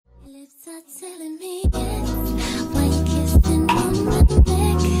Start telling me yes, why you kissing on my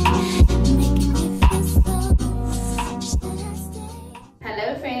neck, making me feel so. Should I stay?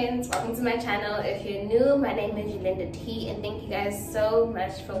 Hello friends, welcome to my channel. If you're new, my name is YulendaTea and thank you guys so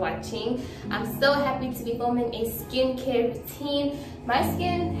much for watching. I'm so happy to be filming a skincare routine. My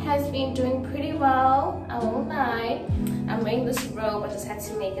skin has been doing pretty well, I won't lie. I'm wearing this robe, I just had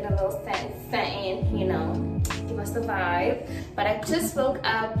to make it a little satin, you know, give us the vibe. But I just woke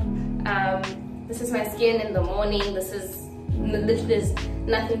up. This is my skin in the morning. This is there's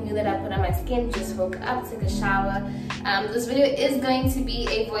nothing new that I put on my skin. Just woke up, took a shower. This video is going to be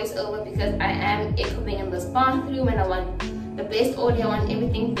a voiceover because I am equipping in this bathroom and I want the best audio, I want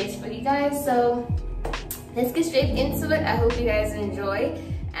everything best for you guys. So let's get straight into it. I hope you guys enjoy,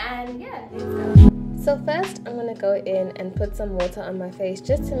 and yeah, let's go. So first I'm going to go in and put some water on my face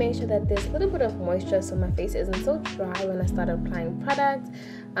just to make sure that there's a little bit of moisture so my face isn't so dry when I start applying product.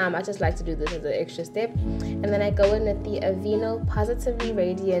 I just like to do this as an extra step. And then I go in with the Aveeno Positively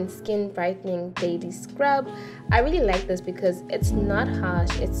Radiant Skin Brightening Daily Scrub. I really like this because it's not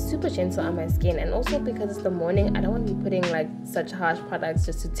harsh, it's super gentle on my skin, and also because it's the morning, I don't want to be putting like such harsh products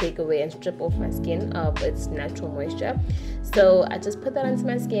just to take away and strip off my skin of its natural moisture. So I just put that onto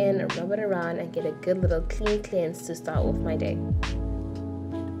my skin, rub it around, and get a good little clean cleanse to start off my day.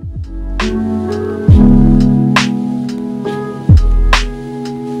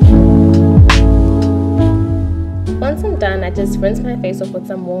 Once I'm done, I just rinse my face off with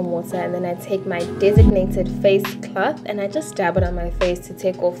some warm water, and then I take my designated face cloth and I just dab it on my face to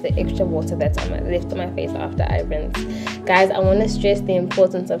take off the extra water that's left on my face after I rinse. Guys, I want to stress the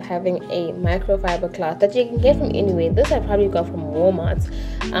importance of having a microfiber cloth that you can get from anywhere. This I probably got from Walmart,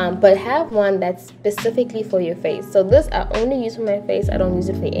 but have one that's specifically for your face. So this I only use for my face. I don't use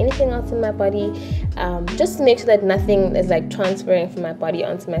it for anything else in my body, just to make sure that nothing is like transferring from my body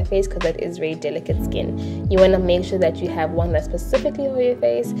onto my face, because that is very delicate skin. You want to make sure that you have one that's specifically for your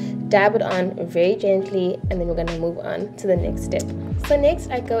face. Dab it on very gently, and then we're going to move on to the next step. So next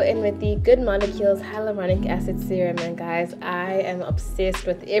I go in with the Good Molecules Hyluronic Acid Serum, and guys, I am obsessed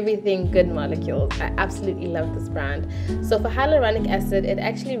with everything Good Molecules. I absolutely love this brand. So for hyaluronic acid, it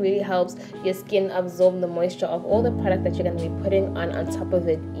actually really helps your skin absorb the moisture of all the product that you're going to be putting on top of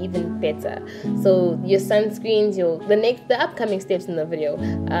it even better. So your sunscreens, the upcoming steps in the video.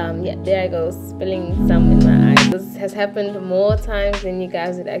 Yeah, there I go, spilling some in my eyes. This has happened more times than you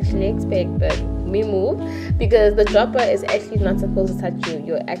guys would actually expect, but we move, because the dropper is actually not supposed to touch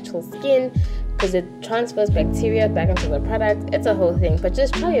your actual skin, because it transfers bacteria back into the product. It's a whole thing, but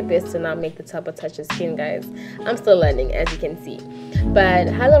just try your best to not make the topper touch your skin, guys. I'm still learning, as you can see. But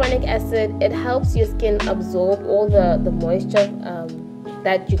hyaluronic acid, it helps your skin absorb all the moisture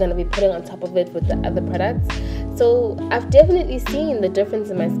that you're going to be putting on top of it with the other products. So I've definitely seen the difference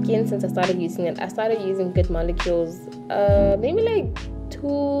in my skin since I started using it. I started using Good Molecules maybe like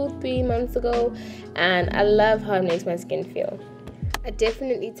 2-3 months ago, and I love how it makes my skin feel. I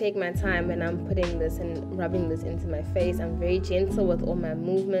definitely take my time when I'm putting this and rubbing this into my face. I'm very gentle with all my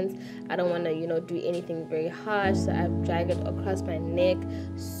movements. I don't want to, do anything very harsh, so I drag it across my neck,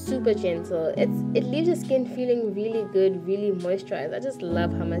 super gentle. It leaves your skin feeling really good, really moisturized. I just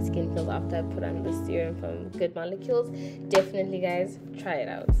love how my skin feels after I put on the serum from Good Molecules. Definitely, guys, try it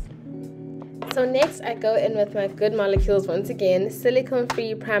out. So next I go in with my Good Molecules, once again,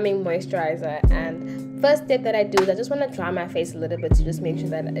 silicone-free priming moisturizer. And first step that I do is I just want to dry my face a little bit to just make sure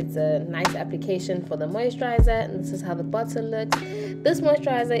that it's a nice application for the moisturizer. And this is how the bottle looks. This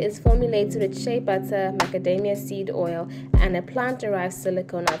moisturizer is formulated with shea butter, macadamia seed oil, and a plant-derived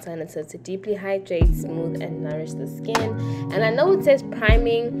silicone alternative to deeply hydrate, smooth, and nourish the skin. And I know it says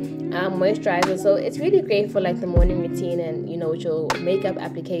priming moisturizer, so it's really great for like the morning routine and with your makeup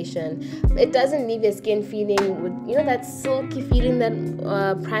application. It doesn't leave your skin feeling with that silky feeling that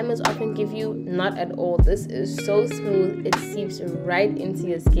primers often give you. Not at all. This is so smooth, it seeps right into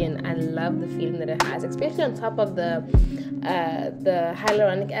your skin. I love the feeling that it has, especially on top of the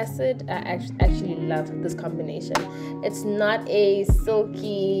hyaluronic acid. I actually love this combination. It's not a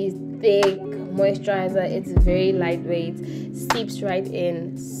silky thick moisturizer, it's very lightweight, seeps right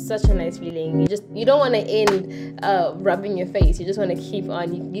in. Such a nice feeling. You don't want to end rubbing your face, you just want to keep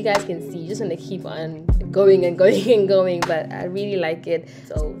on, you guys can see, you just want to keep on going and going and going. But I really like it,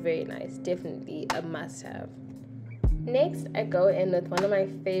 so very nice, definitely a must have. Next, I go in with one of my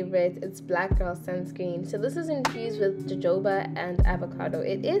favorites. It's Black Girl Sunscreen. So this is infused with jojoba and avocado.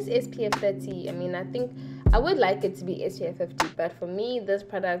 It is SPF 30. I mean, I think I would like it to be SPF 50, but for me, this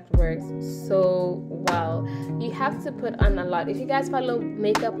product works so well. You have to put on a lot. If you guys follow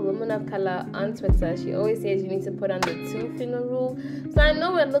Makeup Woman of Color on Twitter, she always says you need to put on the 2-finger rule. So I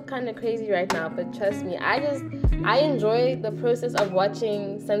know it look kind of crazy right now, but trust me, I enjoy the process of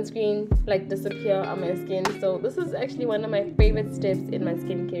watching sunscreen like disappear on my skin. So this is actually one of my favorite steps in my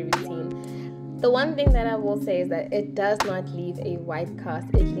skincare routine. The one thing that I will say is that it does not leave a white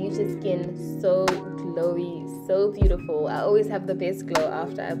cast. It leaves your skin so glowy, so beautiful. I always have the best glow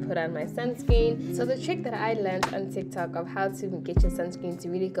after I put on my sunscreen. So the trick that I learned on TikTok of how to get your sunscreen to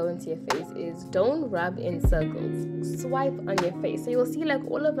really go into your face is don't rub in circles. Swipe on your face. So you'll see like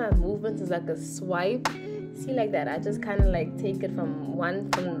all of my movements is like a swipe. See, like that, I just kind of like take it from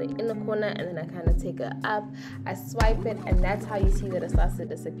the inner corner, and then I kind of take it up, I swipe it, and that's how you see that it starts to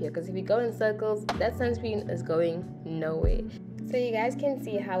disappear. Because if you go in circles, that sunscreen is going nowhere. So you guys can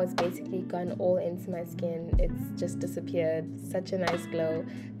see how it's basically gone all into my skin. It's just disappeared. Such a nice glow.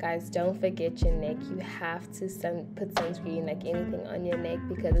 Guys, don't forget your neck. You have to put sunscreen like anything on your neck,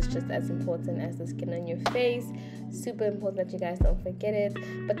 because it's just as important as the skin on your face. Super important that you guys don't forget it.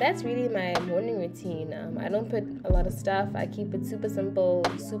 But that's really my morning routine. I don't put a lot of stuff. I keep it super simple,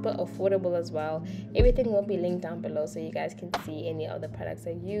 super affordable as well. Everything will be linked down below so you guys can see any of the products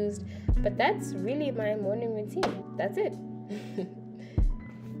I used. But that's really my morning routine. That's it.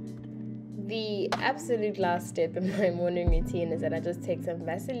 The absolute last step in my morning routine is that I just take some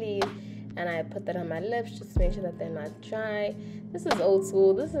Vaseline and I put that on my lips just to make sure that they're not dry. This is old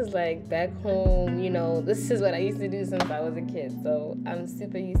school. This is like back home, you know, this is what I used to do since I was a kid. So I'm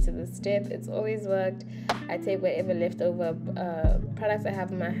super used to this step. It's always worked. I take whatever leftover products I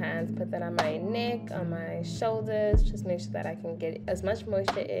have in my hands, put that on my neck, on my shoulders, just make sure that I can get as much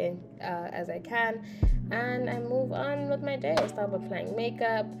moisture in as I can. And I move on with my day. I start applying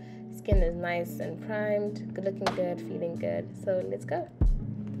makeup. Skin is nice and primed, good looking good, feeling good. So let's go.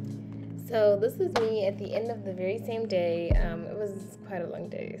 So this is me at the end of the very same day. It was quite a long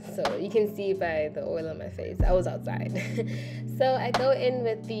day, so you can see by the oil on my face. I was outside. So I go in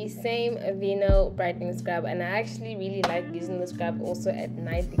with the same Aveeno brightening scrub, and I actually really like using the scrub also at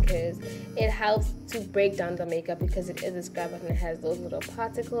night because it helps to break down the makeup, because it is a scrub and it has those little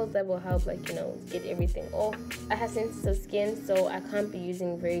particles that will help, like, you know, get everything off. I have sensitive skin, so I can't be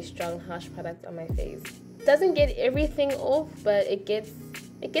using very strong harsh products on my face. It doesn't get everything off, but it gets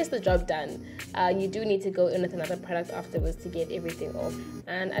the job done. You do need to go in with another product afterwards to get everything off.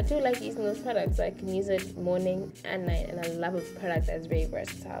 And I do like using those products, so I can use it morning and night, and I love a product that's very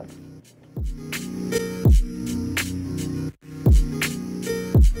versatile.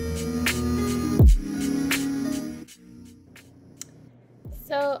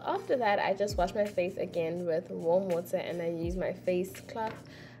 So after that, I just wash my face again with warm water, and I use my face cloth.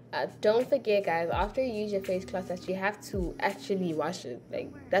 Don't forget, guys, after you use your face cloth, that you have to actually wash it. Like,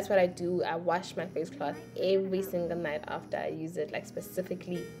 that's what I do. I wash my face cloth every single night after I use it. Like,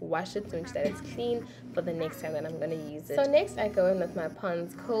 specifically wash it to make sure that it's clean for the next time that I'm going to use it. So next, I go in with my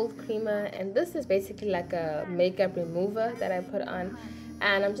Pond's Cold Creamer, and this is basically like a makeup remover that I put on.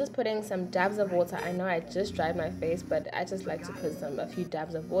 And I'm just putting some dabs of water. I know I just dried my face, but I just like to put a few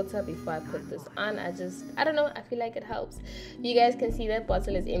dabs of water before I put this on. I don't know, I feel like it helps. You guys can see that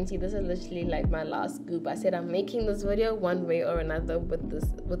bottle is empty. This is literally like my last scoop. I said I'm making this video one way or another with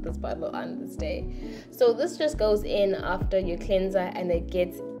this bottle on this day. So this just goes in after your cleanser, and it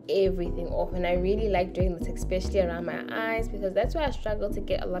gets everything off. And I really like doing this, especially around my eyes, because that's where I struggle to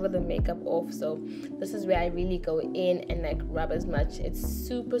get a lot of the makeup off. So this is where I really go in and like rub as much. It's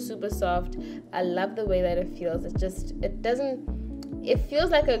super soft. I love the way that it feels. It feels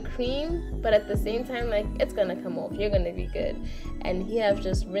like a cream, but at the same time, like, it's gonna come off. You're gonna be good. And here I've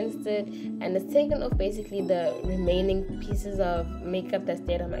just rinsed it, and it's taken off basically the remaining pieces of makeup that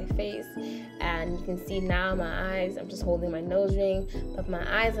stayed on my face. And you can see now my eyes, I'm just holding my nose ring, but my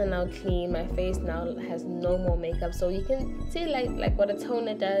eyes are now clean. My face now has no more makeup. So you can see like what a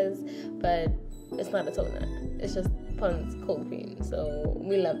toner does, but it's not a toner. It's just Pond's Cold Cream. So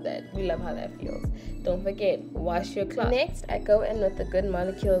we love that. We love how that feels. Don't forget, wash your cloth. Next, I go in with the Good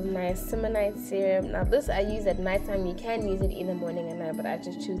Molecules Niacimanide Serum. Now this I use at nighttime. You can use it either morning and night, but I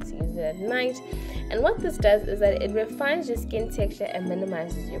just choose to use it at night. And what this does is that it refines your skin texture and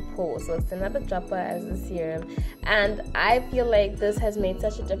minimizes your pores. So it's another dropper as a serum. And I feel like this has made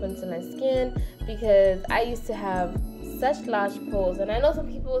such a difference in my skin, because I used to have such large pores. And I know some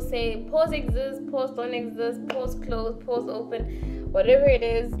people say pores exist, pores don't exist, pores closed, pores open, whatever it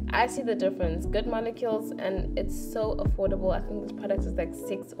is. I see the difference. Good molecules, and it's so affordable. I think this product is like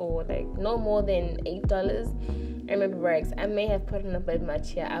 $6 or like no more than $8. And it works. I may have put in a bit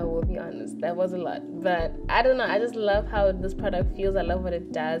much here, I will be honest. That was a lot. But I don't know. I just love how this product feels. I love what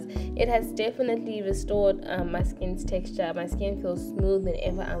it does. It has definitely restored my skin's texture. My skin feels smooth than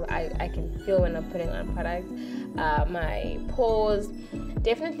ever I can feel when I'm putting on products. My pores.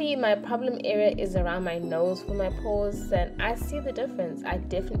 Definitely my problem area is around my nose for my pores. And I see the difference. I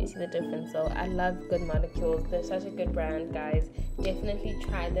definitely see the difference. So I love Good Molecules. They're such a good brand, guys. Definitely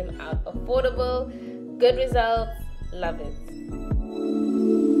try them out. Affordable. Good results, love it.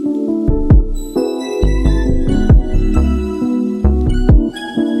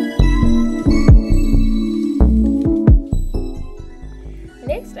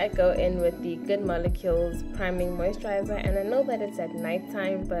 Next, I go in with the Good Molecules Priming Moisturizer, and I know that it's at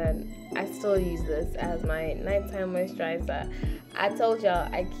nighttime, but I still use this as my nighttime moisturizer. I told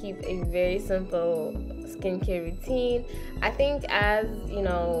y'all I keep a very simple skincare routine. I think as you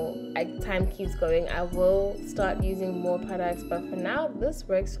know, time keeps going, I will start using more products, but for now this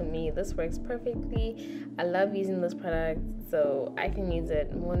works for me. This works perfectly. I love using this product, so I can use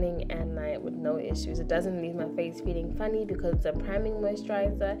it morning and night with no issues. It doesn't leave my face feeling funny because it's a priming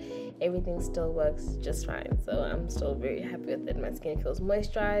moisturizer. Everything still works just fine, so I'm still very happy with it. My skin feels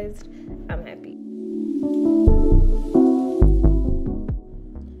moisturized. I'm happy.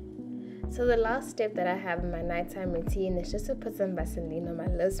 So the last step that I have in my nighttime routine is just to put some Vaseline on my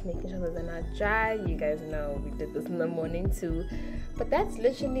lips, making sure that they're not dry. You guys know we did this in the morning too. But that's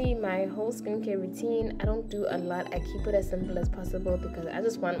literally my whole skincare routine. I don't do a lot. I keep it as simple as possible because I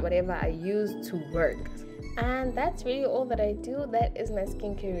just want whatever I use to work. And that's really all that I do. That is my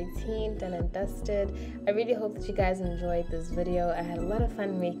skincare routine, done and dusted. I really hope that you guys enjoyed this video. I had a lot of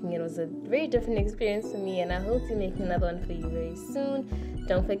fun making it. It was a very different experience for me, and I hope to make another one for you very soon.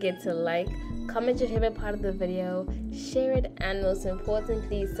 Don't forget to like, comment your favorite part of the video, share it, and most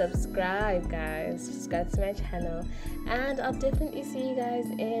importantly, subscribe, guys. Subscribe to my channel, and I'll definitely see you guys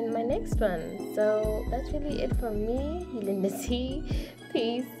in my next one. So that's really it from me, YulendaTea.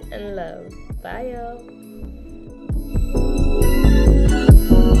 Peace and love. Bye, y'all.